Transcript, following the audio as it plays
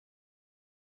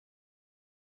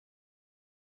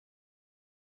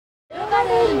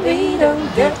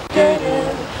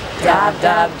Dab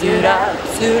dab do dab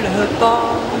sur le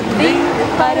pont.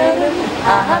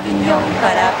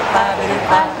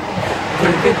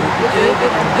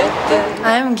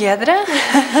 I'm Giedre.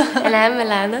 And I'm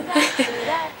Milana.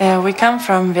 We come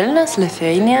from Vilnius,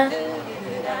 Lithuania.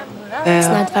 It's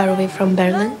not far away from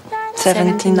Berlin.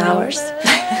 17 hours.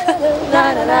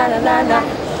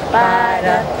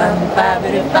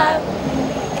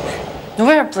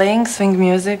 We are playing swing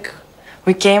music.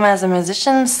 We came as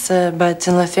musicians, but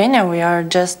in Lithuania we are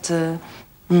just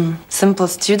simple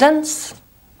students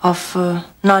of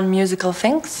non-musical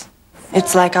things.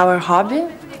 It's like our hobby,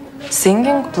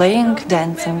 singing, playing,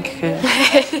 dancing.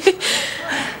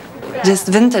 Just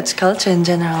vintage culture in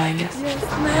general, I guess.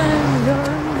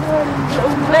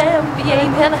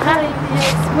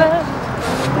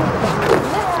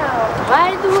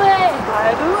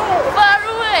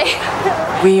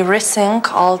 We re-sing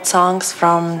old songs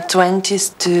from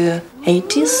 20s to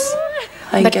 80s.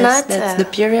 I But guess not, that's the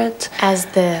period. As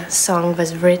the song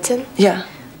was written, Yeah,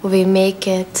 we make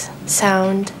it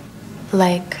sound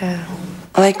like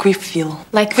like we feel.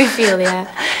 we feel, yeah.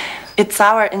 It's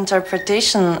our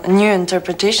interpretation, new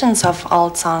interpretations of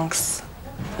old songs.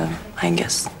 I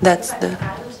guess that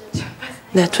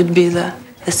would be the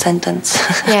sentence.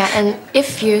 Yeah, and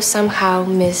if you somehow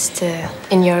missed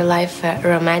in your life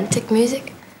romantic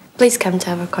music, please come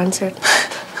to our concert.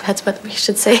 That's what we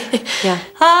should say. Yeah.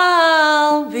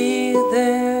 I'll be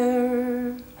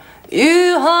there.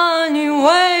 You, honey,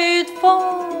 wait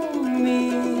for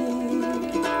me.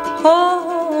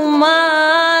 Oh,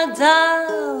 my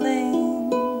darling.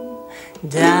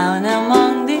 Down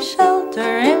among the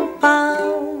sheltering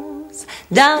palms.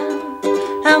 Down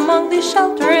among the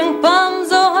sheltering palms.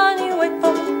 Oh, honey, wait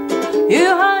for me. You,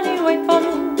 honey, wait for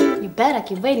me. You better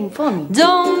keep waiting for me.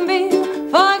 Don't be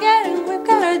forgetting we've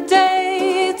got a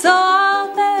date. So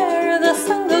out there the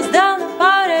sun goes down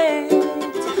about it.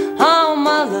 How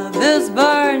my love is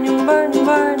burning, burning,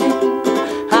 burning.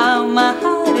 How my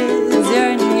heart is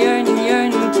yearning, yearning,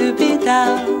 yearning to be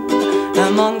down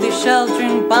among the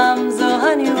sheltering palms. Oh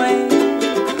honey, wait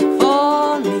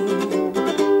for me.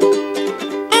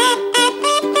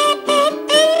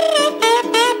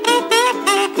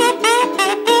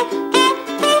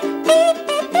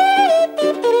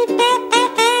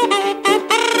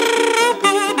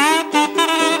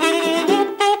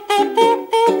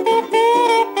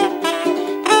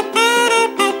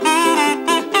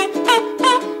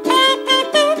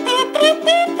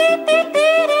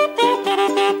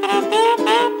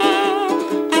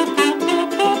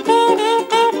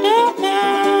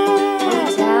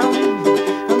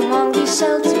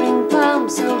 Sheltering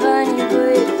palms, so honey,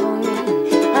 wait for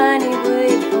me. Honey,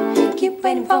 wait for me. Keep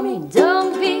waiting for me.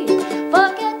 Don't be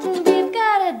forgetting we've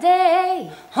got a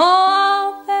day.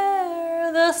 Oh,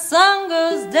 there the sun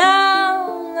goes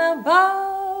down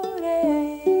about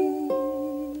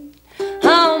it.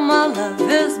 How my love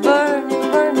is burning,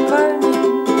 burning,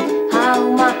 burning. How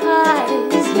my heart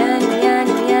is yearning,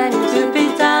 yearning, yearning To be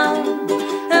down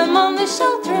among the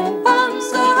sheltering palms.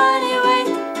 So honey, wait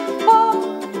for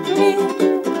me.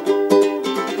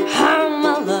 How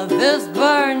my love is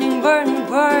burning, burning,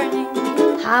 burning.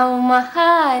 How my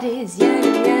heart is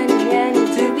yearning, yearning, yearning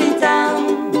To be down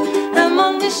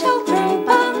among the sheltering